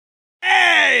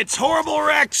It's Horrible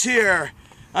Rex here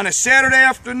on a Saturday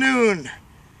afternoon,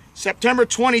 September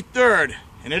 23rd.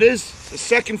 And it is the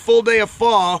second full day of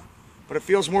fall, but it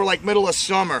feels more like middle of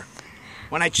summer.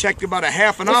 When I checked about a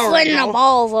half an hour ago, the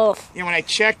balls off. Yeah, when I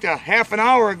checked a half an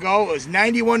hour ago, it was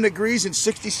 91 degrees and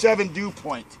 67 dew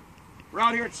point. We're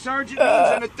out here at Sergeant Means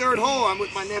on the third hole. I'm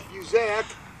with my nephew Zach.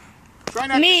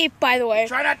 By the way.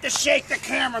 Try not to shake the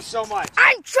camera so much.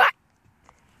 I'm trying.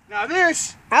 Now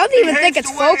this, I don't even think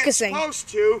it's focusing. I don't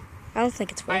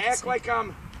think it's focusing. I act like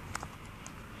I'm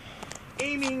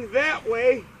aiming that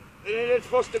way, and then it's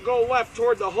supposed to go left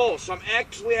toward the hole. So I'm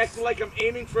actually acting like I'm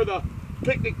aiming for the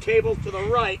picnic table to the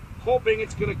right, hoping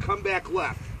it's going to come back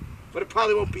left. But it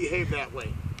probably won't behave that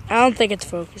way. I don't think it's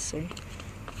focusing.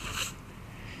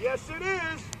 Yes, it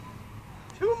is.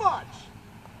 Too much.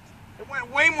 It went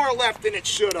way more left than it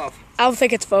should have. I don't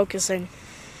think it's focusing.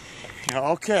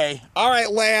 Okay. All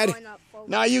right, lad.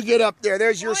 Now you get up there.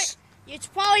 There's your... It's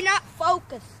probably not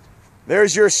focused.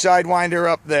 There's your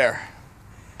Sidewinder up there.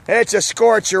 It's a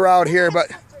scorcher out here, but...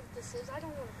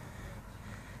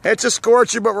 It's a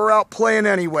scorcher, but we're out playing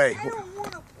anyway.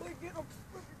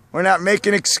 We're not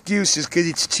making excuses because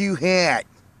it's too hot.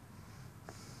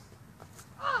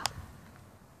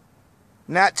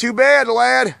 Not too bad,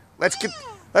 lad.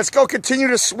 Let's go continue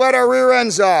to sweat our rear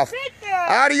ends off.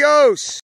 Adios.